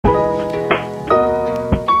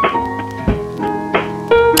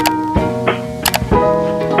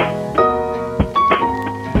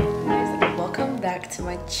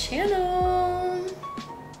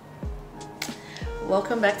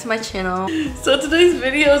my channel. So today's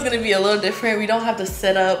video is gonna be a little different. We don't have the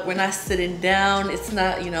setup, we're not sitting down, it's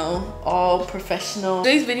not, you know, all professional.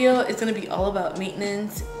 Today's video is gonna be all about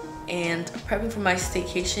maintenance and prepping for my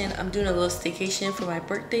staycation. I'm doing a little staycation for my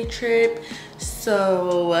birthday trip,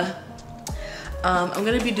 so I'm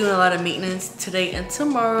gonna be doing a lot of maintenance today and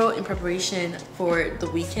tomorrow in preparation for the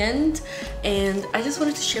weekend. And I just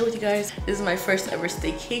wanted to share with you guys, this is my first ever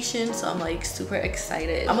staycation, so I'm like super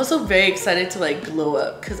excited. I'm also very excited to like glow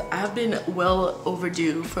up because I've been well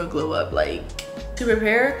overdue for a glow up. Like, to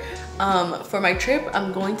prepare for my trip,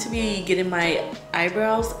 I'm going to be getting my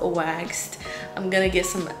eyebrows waxed. I'm gonna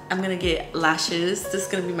get lashes. This is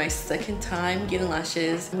gonna be my second time getting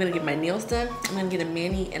lashes. I'm gonna get my nails done. I'm gonna get a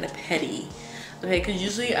mani and a pedi. Okay, because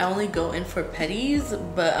usually I only go in for pedis,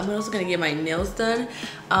 but I'm also gonna get my nails done.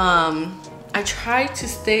 I try to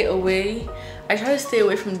stay away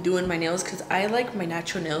from doing my nails because I like my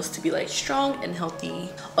natural nails to be like strong and healthy.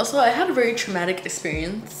 Also, I had a very traumatic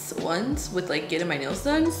experience once with like getting my nails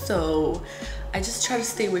done, so I just try to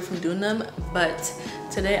stay away from doing them. But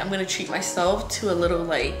today I'm gonna treat myself to a little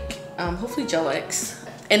like hopefully gel X.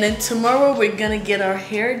 And then tomorrow we're gonna get our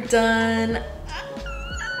hair done.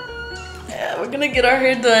 Yeah, we're gonna get our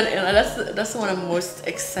hair done, and that's the one I'm most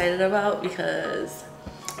excited about because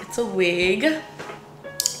it's a wig,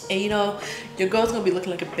 and you know your girl's gonna be looking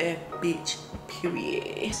like a bad bitch,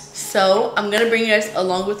 period. So I'm gonna bring you guys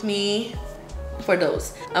along with me for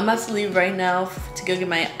those. I'm about to leave right now to go get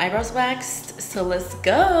my eyebrows waxed, so let's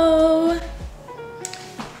go.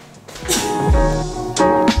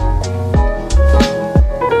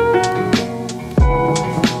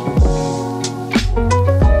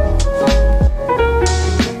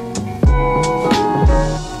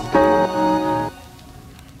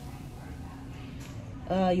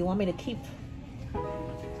 You want me to keep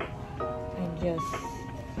and just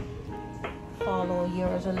follow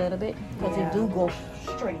yours a little bit because it do go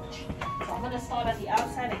straight. So I'm gonna start at the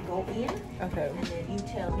outside and go in. Okay. And then you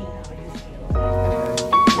tell me how you feel.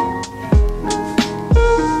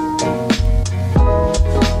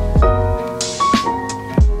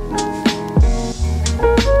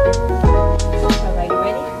 All right, you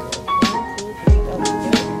ready? 1, 2, 3, go.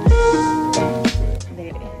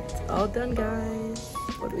 There. It's all done, guys.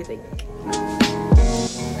 What do we think?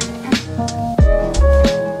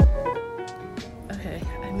 Okay,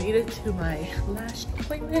 I made it to my lash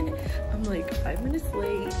appointment. I'm like 5 minutes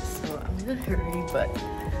late, so I'm in a hurry, but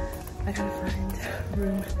I gotta find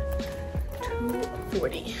room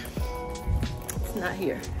 240. It's not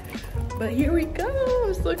here, but here we go.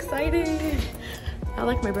 I'm so excited. I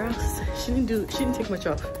like my brows. She didn't take much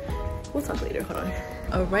off. We'll talk later, hold on.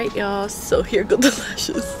 All right, y'all, so here go the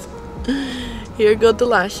lashes. Here go the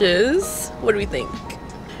lashes. What do we think?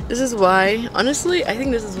 This is why, honestly, I think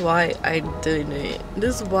this is why I didn't.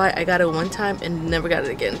 This is why I got it one time and never got it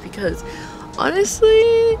again, because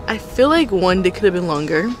honestly, I feel like one, they could have been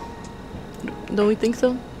longer. Don't we think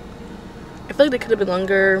so? I feel like they could have been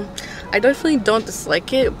longer. I definitely don't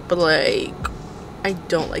dislike it, but like, I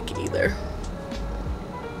don't like it either.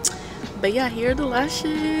 But yeah, here are the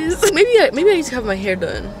lashes. Maybe I need to have my hair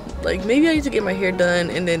done. Like, maybe I need to get my hair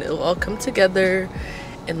done and then it'll all come together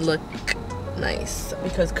and look nice.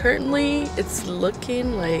 Because currently, it's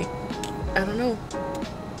looking like, I don't know.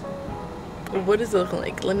 What is it looking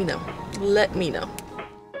like? Let me know. Let me know.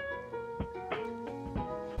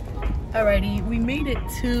 Alrighty, we made it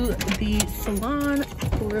to the salon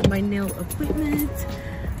for my nail appointment.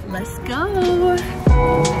 Let's go.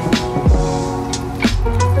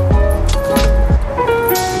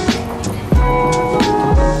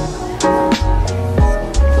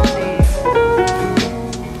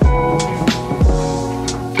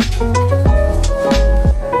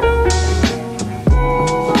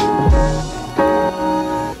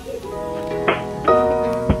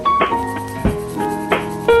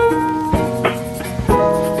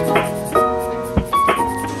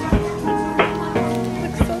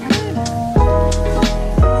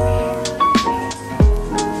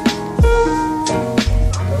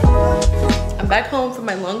 Back home for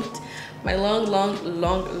my long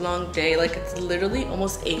day. Like, it's literally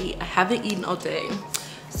almost 8. I haven't eaten all day,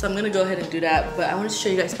 so I'm gonna go ahead and do that. But I wanted to show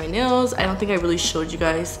you guys my nails. I don't think I really showed you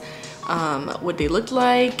guys what they look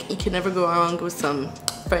like. You can never go wrong with some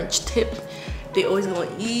French tip. They always gonna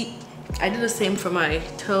eat. I did the same for my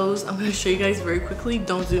toes. I'm gonna show you guys very quickly.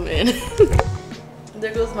 Don't zoom in.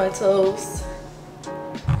 There goes my toes.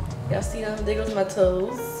 Y'all see them? There goes my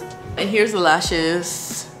toes. And here's the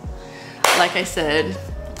lashes. Like I said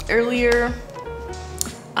earlier,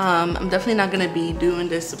 I'm definitely not gonna be doing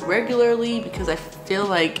this regularly because I feel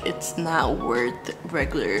like it's not worth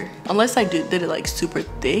regular, unless I did it like super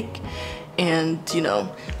thick and you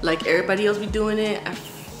know, like everybody else be doing it.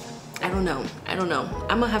 I don't know. I'm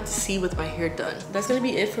gonna have to see with my hair done. That's gonna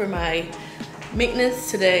be it for my maintenance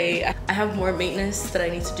today. I have more maintenance that I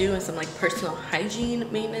need to do and some like personal hygiene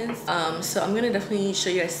maintenance. So I'm gonna definitely show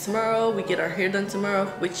you guys tomorrow. We get our hair done tomorrow,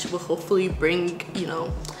 which will hopefully bring, you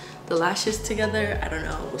know, the lashes together. I don't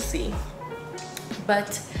know, we'll see.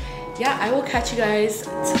 But yeah, I will catch you guys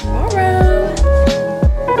tomorrow.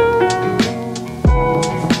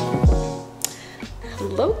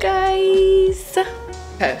 Hello guys.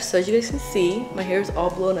 Okay, so as you guys can see, my hair is all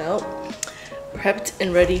blown out, prepped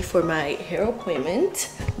and ready for my hair appointment.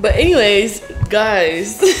 But anyways,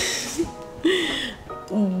 guys,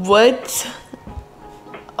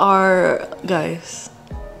 guys,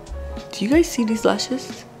 do you guys see these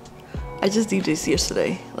lashes? I just did this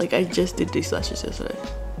yesterday. Like, I just did these lashes yesterday.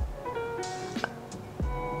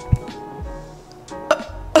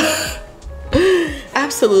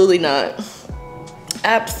 Absolutely not.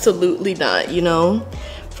 Absolutely not, you know?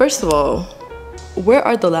 First of all, where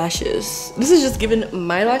are the lashes? This is just giving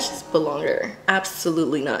my lashes but longer.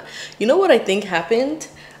 Absolutely not. You know what I think happened?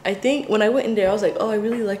 I think when I went in there, I was like, oh, I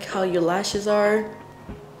really like how your lashes are.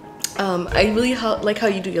 I really like how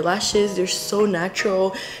you do your lashes. They're so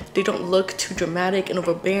natural. They don't look too dramatic and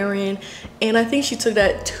overbearing. And I think she took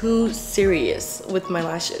that too serious with my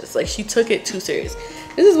lashes. Like, she took it too serious.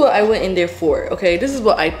 This is what I went in there for, okay? This is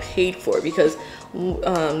what I paid for, because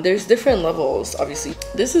there's different levels, obviously.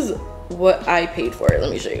 This is what I paid for. Let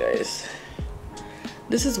me show you guys.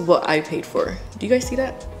 This is what I paid for. Do you guys see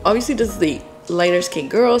that? Obviously, this is the lighter skin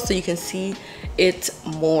girl, so you can see it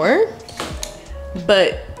more.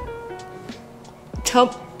 But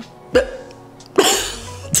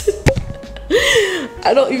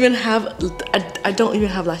I don't even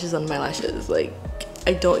have lashes on my lashes. Like,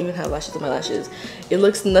 I don't even have lashes on my lashes. It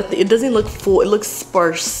looks nothing. It doesn't look full. It looks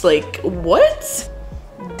sparse. Like, what?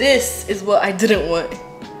 This is what I didn't want.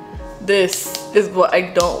 This is what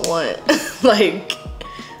I don't want. Like,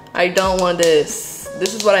 I don't want this.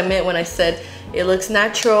 This is what I meant when I said it looks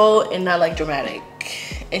natural and not like dramatic.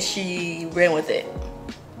 And she ran with it.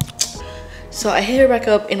 So I hit her back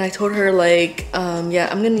up and I told her, like, yeah,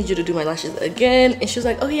 I'm gonna need you to do my lashes again. And she was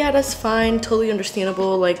like, oh yeah, that's fine, totally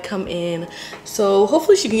understandable, like, come in. So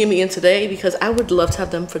hopefully she can get me in today, because I would love to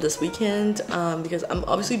have them for this weekend, because I'm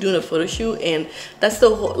obviously doing a photo shoot, and that's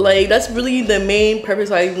the whole, like, that's really the main purpose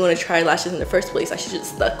why I even want to try lashes in the first place. I should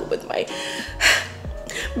just stuck with my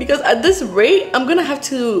because at this rate, I'm gonna have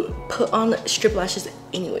to put on strip lashes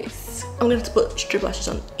anyways. I'm gonna have to put strip lashes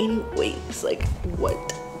on anyways. Like, what?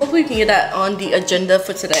 Hopefully we can get that on the agenda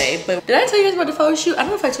for today. But did I tell you guys about the photo shoot? I don't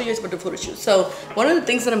know if I told you guys about the photo shoot. So one of the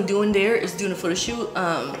things that I'm doing there is doing a photo shoot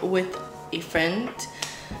with a friend.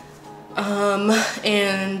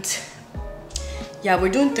 And yeah, we're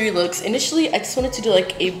doing 3 looks. Initially, I just wanted to do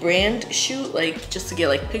like a brand shoot, like just to get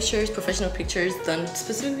like pictures, professional pictures done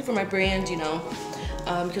specifically for my brand, you know,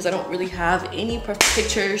 because I don't really have any perfect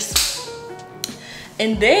pictures.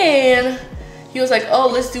 And then he was like, oh,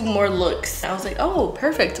 let's do more looks. I was like, oh,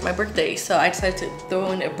 perfect, my birthday. So I decided to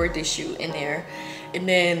throw in a birthday shoot in there. And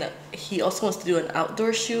then he also wants to do an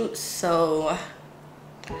outdoor shoot, so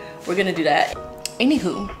we're gonna do that.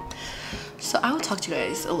 Anywho, so I will talk to you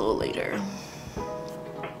guys a little later.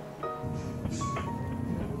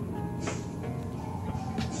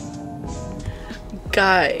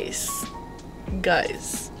 Guys, I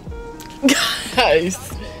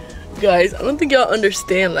don't think y'all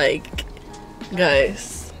understand, like,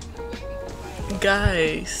 guys,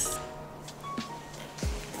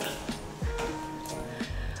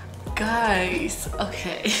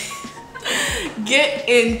 okay. Get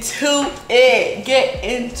into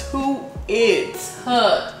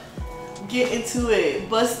it,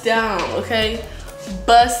 bust down, okay?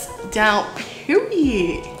 Bust down,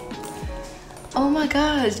 period. Oh my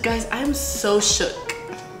gosh, guys, I'm so shook.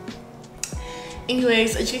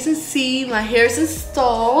 Anyways, as you can see, my hair is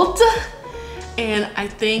installed and I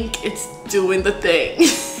think it's doing the thing.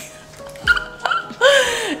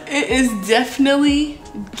 It is definitely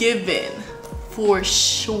given, for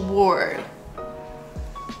sure.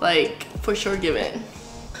 Like, for sure given.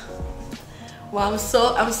 Well, I'm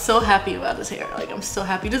so happy about this hair. Like, I'm so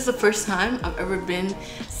happy. This is the first time I've ever been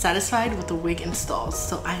satisfied with the wig installs,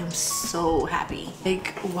 so I am so happy.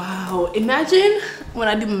 Like, wow, imagine when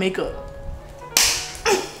I do my makeup.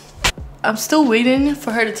 I'm still waiting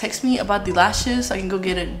for her to text me about the lashes so I can go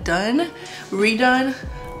get it done, redone.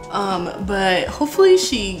 But hopefully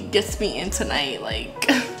she gets me in tonight. Like,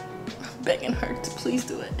 begging her to please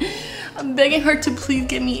do it. I'm begging her to please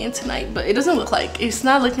get me in tonight, but it doesn't look like, it's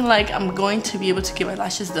not looking like I'm going to be able to get my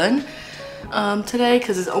lashes done today,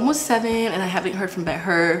 because it's almost 7 and I haven't heard from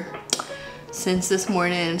her since this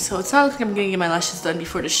morning. So it's not like I'm gonna get my lashes done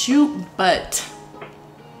before the shoot, but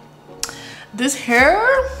this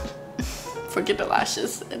hair, forget the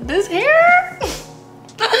lashes, this hair,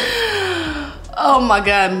 oh my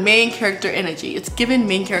god, main character energy. It's giving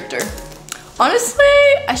main character. Honestly,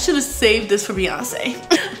 I should have saved this for Beyonce.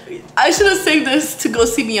 I should have saved this to go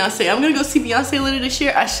see Beyonce. I'm gonna go see Beyonce later this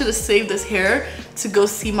year. I should have saved this hair to go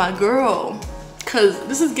see my girl, because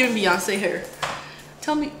this is giving Beyonce hair.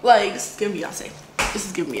 Tell me, like, this is giving Beyonce. This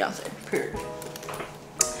is giving Beyonce, period.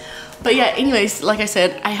 But yeah, anyways, like I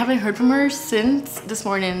said, I haven't heard from her since this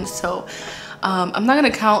morning, so I'm not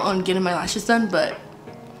gonna count on getting my lashes done, but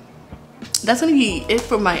that's gonna be it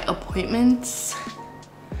for my appointments.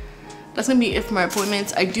 That's gonna be it for my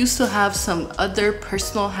appointments. I do still have some other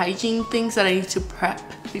personal hygiene things that I need to prep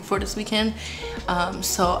before this weekend.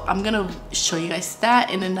 So I'm gonna show you guys that,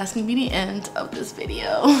 and then that's gonna be the end of this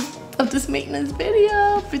video, of this maintenance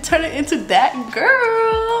video. We turn it into that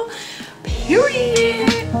girl, period.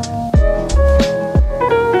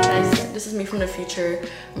 Guys, this is me from the future.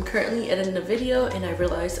 I'm currently editing the video, and I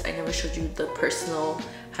realized I never showed you the personal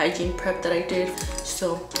hygiene prep that I did,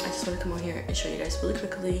 so I just want to come on here and show you guys really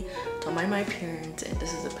quickly. Don't mind my appearance, and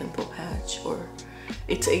this is a pimple patch, or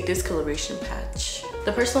it's a discoloration patch.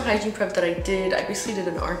 The personal hygiene prep that I did, I basically did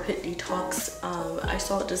an armpit detox. I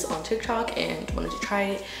saw this on TikTok and wanted to try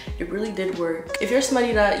it. It really did work. If you're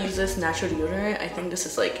somebody that uses natural deodorant, I think this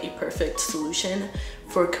is like a perfect solution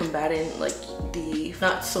for combating like the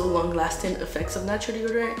not so long lasting effects of natural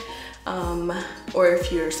deodorant. Or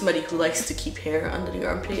if you're somebody who likes to keep hair under the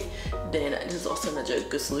armpit, then this is also another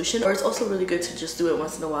good solution. Or it's also really good to just do it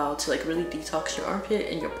once in a while to like really detox your armpit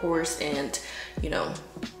and your pores, and you know,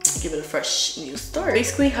 give it a fresh new start.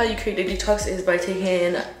 Basically how you create a detox is by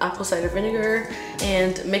taking apple cider vinegar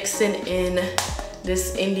and mixing in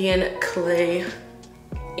this Indian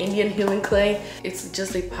healing clay. It's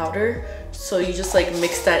just a powder, so you just like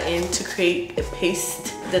mix that in to create a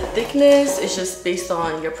paste. The thickness is just based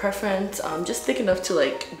on your preference, just thick enough to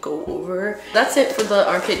like go over. That's it for the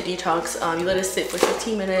armpit detox. You let it sit for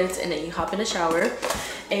 15 minutes and then you hop in the shower.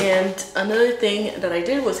 And another thing that I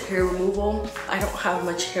did was hair removal. I don't have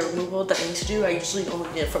much hair removal that I need to do. I usually only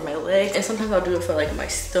do it for my leg, and sometimes I'll do it for like my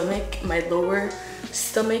stomach, my lower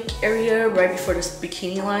stomach area right before this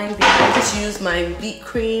bikini line. I just use my beet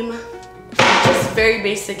cream, just very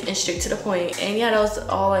basic and straight to the point. And yeah, that was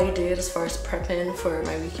all I did as far as prepping for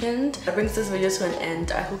my weekend. That brings this video to an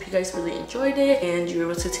end. I hope you guys really enjoyed it and you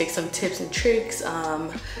were able to take some tips and tricks,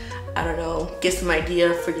 I don't know, get some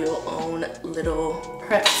idea for your own little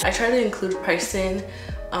prep. I try to include pricing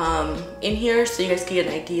in here so you guys can get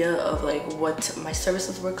an idea of like what my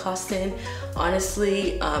services were costing.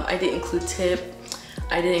 Honestly, I didn't include tip.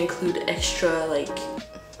 I didn't include extra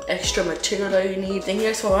material that you need. Thank you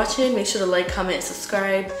guys for watching. Make sure to like, comment, and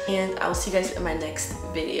subscribe, and I'll see you guys in my next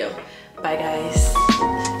video. Bye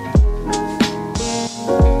guys.